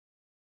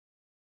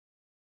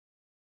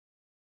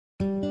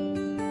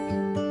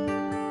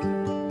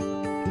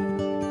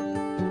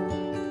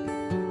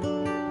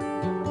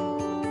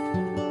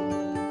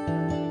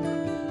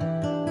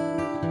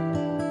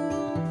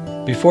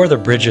Before the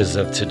bridges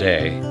of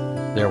today,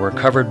 there were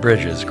covered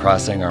bridges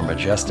crossing our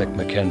majestic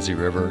McKenzie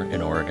River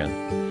in Oregon.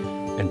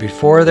 And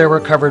before there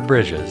were covered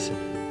bridges,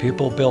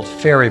 people built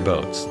ferry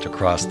boats to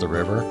cross the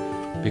river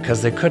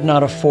because they could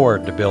not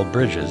afford to build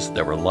bridges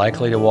that were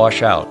likely to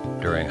wash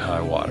out during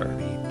high water.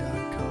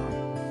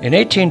 In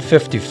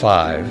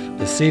 1855,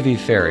 the CV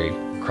ferry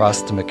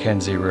crossed the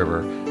McKenzie River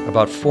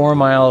about 4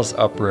 miles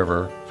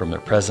upriver from the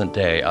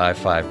present-day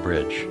I-5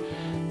 bridge.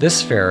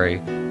 This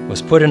ferry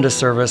was put into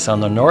service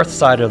on the north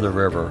side of the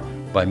river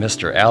by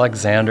Mr.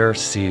 Alexander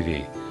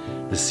CV.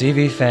 The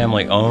CV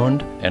family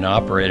owned and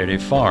operated a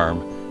farm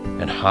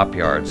and hop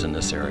yards in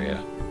this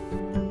area.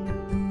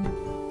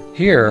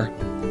 Here,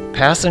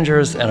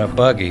 passengers and a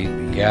buggy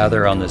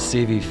gather on the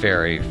CV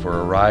ferry for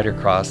a ride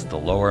across the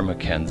lower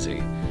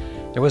McKenzie.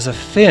 There was a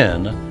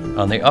fin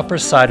on the upper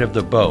side of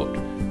the boat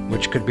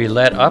which could be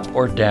let up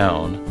or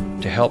down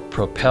to help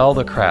propel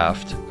the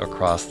craft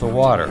across the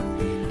water.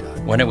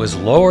 When it was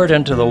lowered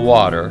into the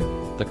water,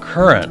 the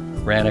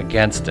current ran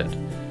against it,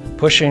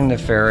 pushing the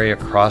ferry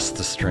across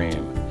the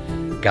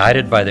stream,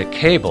 guided by the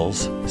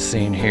cables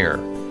seen here,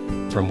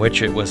 from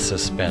which it was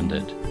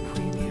suspended.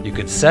 You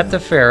could set the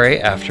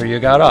ferry after you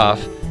got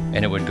off,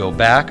 and it would go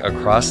back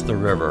across the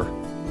river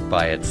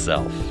by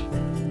itself.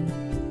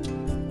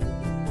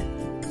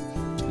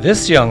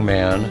 This young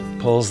man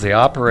pulls the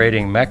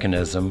operating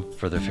mechanism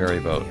for the ferry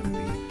boat.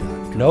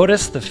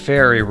 Notice the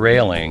ferry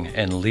railing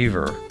and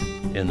lever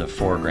in the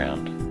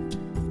foreground.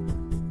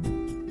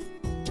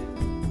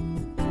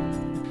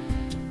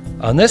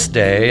 On this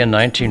day in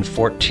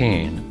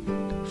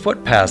 1914,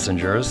 foot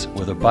passengers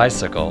with a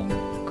bicycle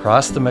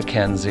crossed the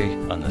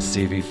McKenzie on the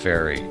CV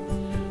ferry.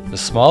 The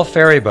small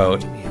ferry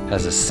boat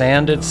has a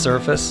sanded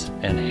surface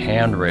and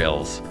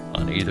handrails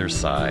on either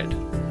side.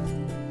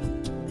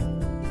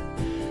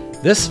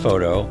 This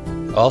photo,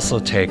 also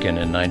taken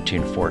in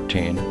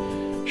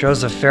 1914,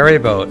 shows a ferry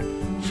boat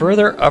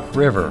further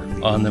upriver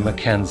on the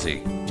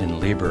McKenzie in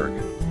Leeburg.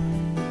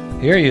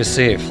 Here you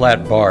see a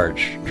flat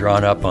barge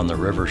drawn up on the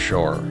river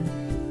shore.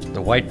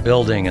 The white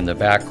building in the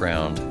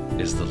background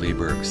is the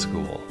Leeburg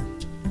School.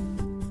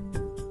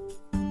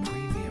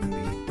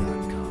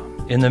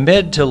 In the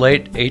mid to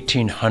late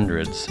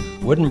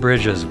 1800s, wooden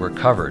bridges were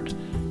covered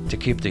to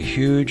keep the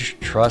huge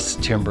truss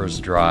timbers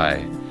dry.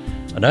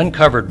 An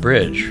uncovered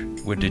bridge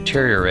would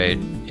deteriorate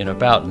in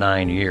about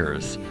 9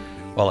 years,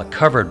 while a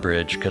covered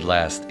bridge could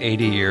last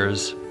 80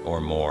 years or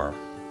more.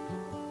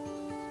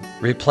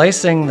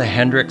 Replacing the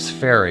Hendricks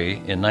Ferry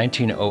in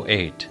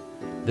 1908,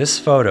 this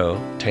photo,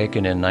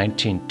 taken in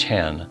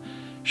 1910,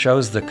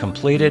 shows the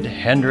completed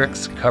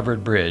Hendricks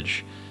covered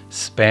bridge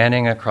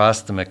spanning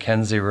across the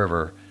McKenzie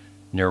River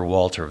near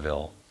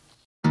Walterville.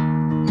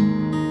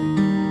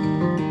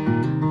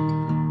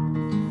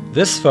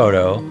 This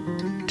photo,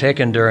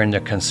 taken during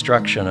the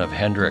construction of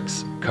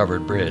Hendricks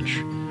covered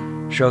bridge,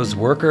 shows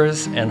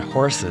workers and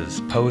horses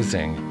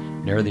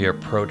posing near the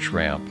approach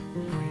ramp.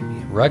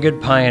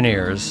 Rugged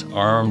pioneers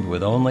armed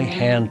with only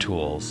hand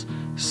tools,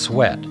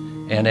 sweat,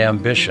 and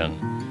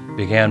ambition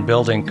began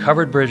building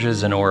covered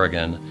bridges in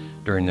Oregon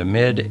during the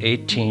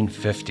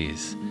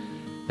mid-1850s.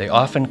 They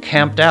often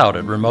camped out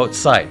at remote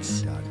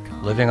sites,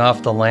 living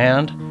off the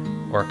land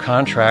or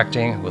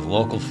contracting with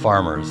local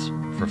farmers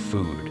for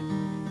food.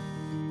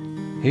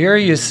 Here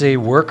you see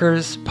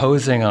workers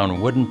posing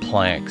on wooden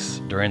planks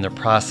during the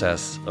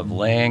process of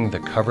laying the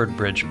covered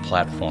bridge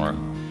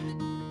platform.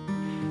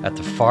 At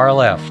the far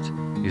left,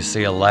 you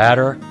see a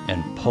ladder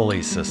and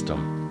pulley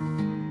system.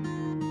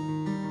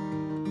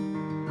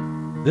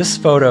 This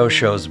photo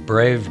shows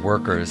brave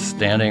workers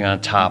standing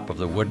on top of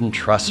the wooden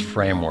truss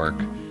framework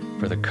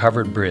for the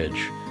covered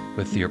bridge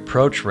with the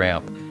approach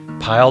ramp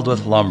piled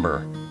with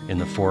lumber in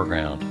the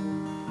foreground.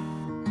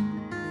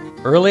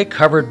 Early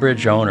covered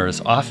bridge owners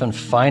often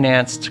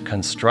financed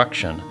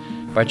construction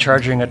by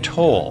charging a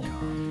toll,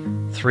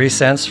 3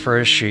 cents for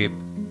a sheep,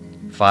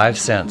 5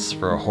 cents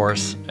for a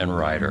horse and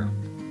rider.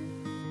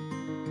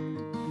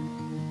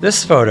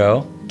 This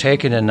photo,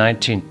 taken in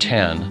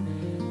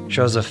 1910,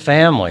 shows a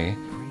family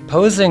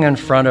posing in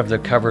front of the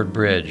covered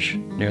bridge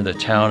near the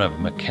town of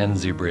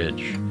McKenzie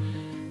Bridge.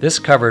 This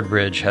covered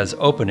bridge has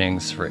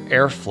openings for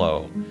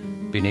airflow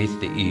beneath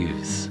the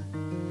eaves.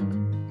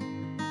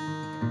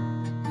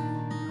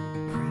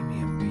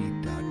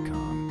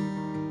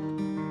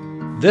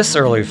 This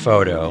early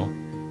photo,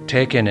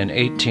 taken in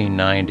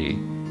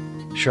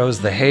 1890,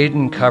 shows the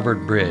Hayden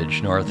Covered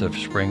Bridge north of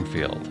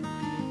Springfield.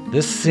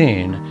 This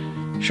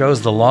scene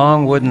shows the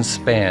long wooden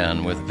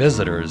span with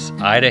visitors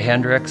Ida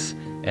Hendricks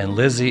and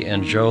Lizzie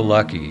and Joe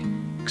Lucky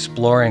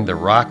exploring the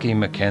rocky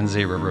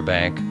McKenzie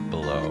riverbank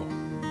below.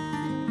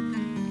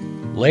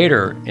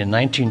 Later, in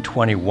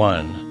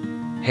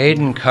 1921,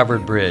 Hayden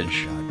Covered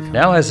Bridge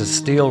now has a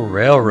steel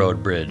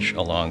railroad bridge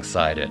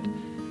alongside it.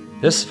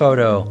 This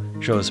photo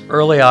shows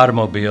early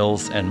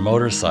automobiles and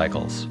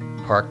motorcycles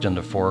parked in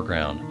the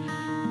foreground.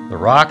 The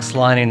rocks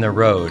lining the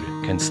road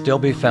can still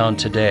be found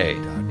today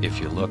if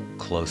you look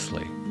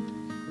closely.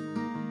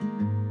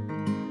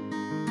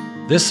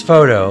 This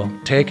photo,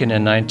 taken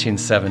in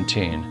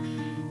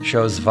 1917,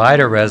 shows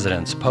Vida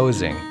residents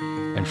posing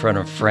in front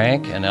of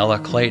Frank and Ella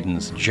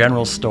Clayton's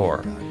General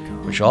Store,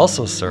 which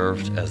also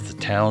served as the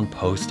town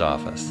post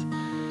office.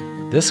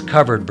 This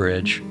covered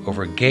bridge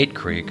over Gate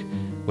Creek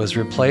was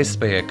replaced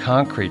by a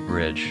concrete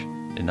bridge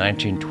in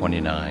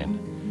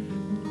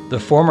 1929. The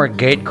former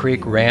Gate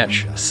Creek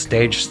Ranch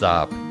stage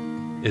stop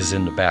is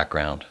in the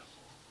background.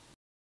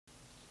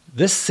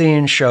 This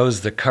scene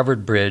shows the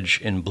covered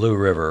bridge in Blue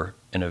River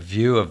and a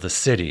view of the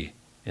city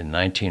in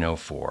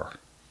 1904.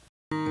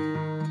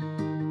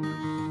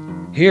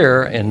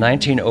 Here in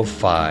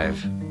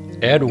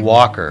 1905, Ed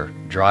Walker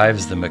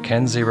drives the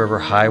McKenzie River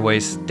Highway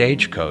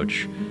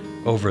stagecoach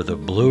over the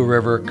Blue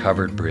River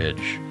covered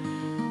bridge.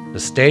 The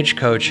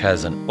stagecoach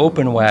has an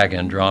open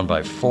wagon drawn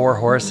by 4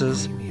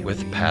 horses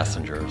with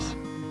passengers.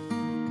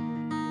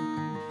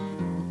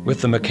 With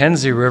the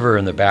McKenzie River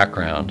in the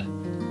background,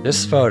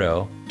 this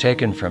photo,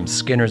 taken from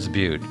Skinner's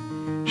Butte,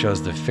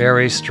 shows the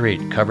Ferry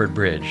Street covered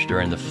bridge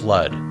during the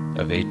flood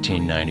of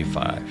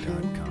 1895.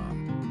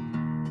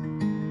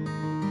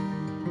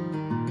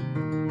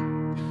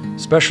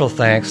 Special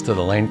thanks to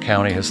the Lane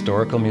County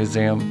Historical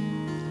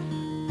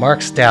Museum,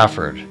 Mark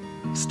Stafford,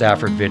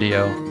 Stafford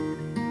Video,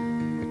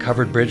 the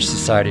Covered Bridge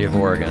Society of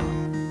Oregon,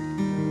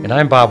 and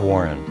I'm Bob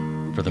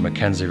Warren for the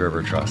McKenzie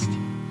River Trust.